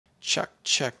Check,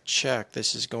 check, check.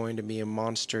 This is going to be a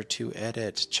monster to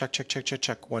edit. Check, check, check, check,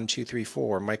 check. 1, 2, 3,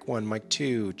 4. Mic 1, mic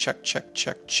 2. Check, check,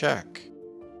 check, check.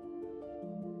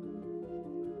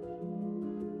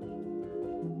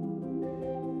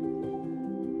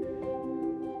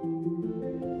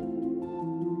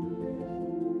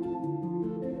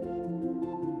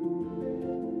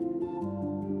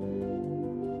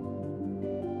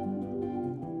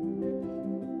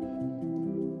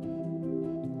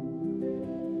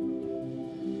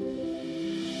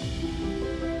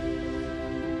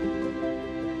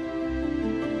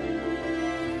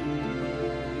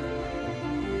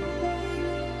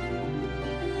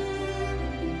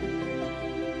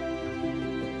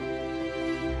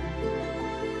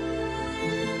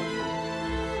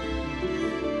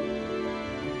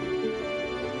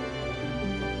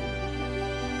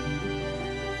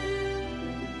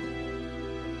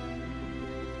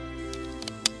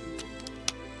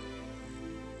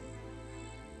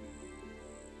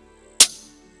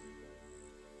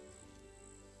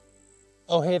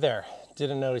 Oh, hey there.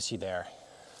 Didn't notice you there.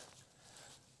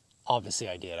 Obviously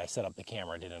I did. I set up the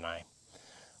camera, didn't I?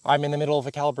 I'm in the middle of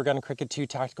a Kalibrgun Cricket II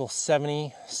Tactical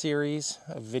 70 series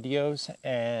of videos,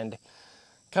 and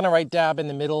kind of right dab in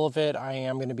the middle of it, I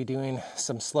am going to be doing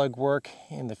some slug work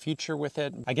in the future with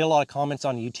it. I get a lot of comments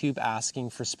on YouTube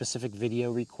asking for specific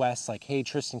video requests like, hey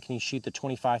Tristan, can you shoot the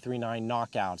 25-39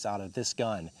 knockouts out of this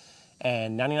gun?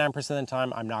 And 99% of the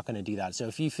time, I'm not going to do that. So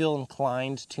if you feel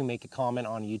inclined to make a comment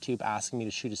on YouTube asking me to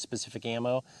shoot a specific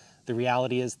ammo, the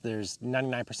reality is there's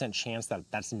 99% chance that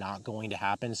that's not going to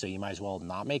happen, so you might as well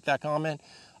not make that comment.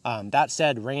 That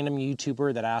said, random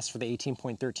YouTuber that asked for the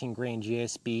 18.13 grain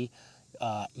JSB,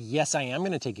 yes, I am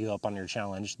going to take you up on your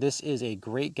challenge. This is a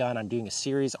great gun. I'm doing a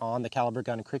series on the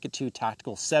Kalibrgun Cricket II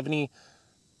Tactical 70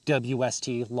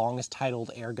 WST, longest titled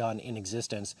air gun in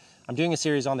existence. I'm doing a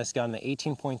series on this gun. The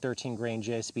 18.13 grain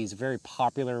JSB is a very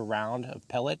popular round of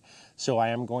pellet, so I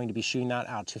am going to be shooting that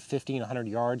out to 1,500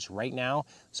 yards right now.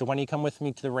 So why don't you come with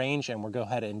me to the range and we'll go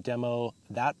ahead and demo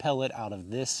that pellet out of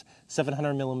this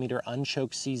 700 millimeter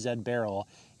unchoked CZ barrel,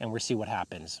 and we'll see what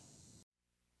happens.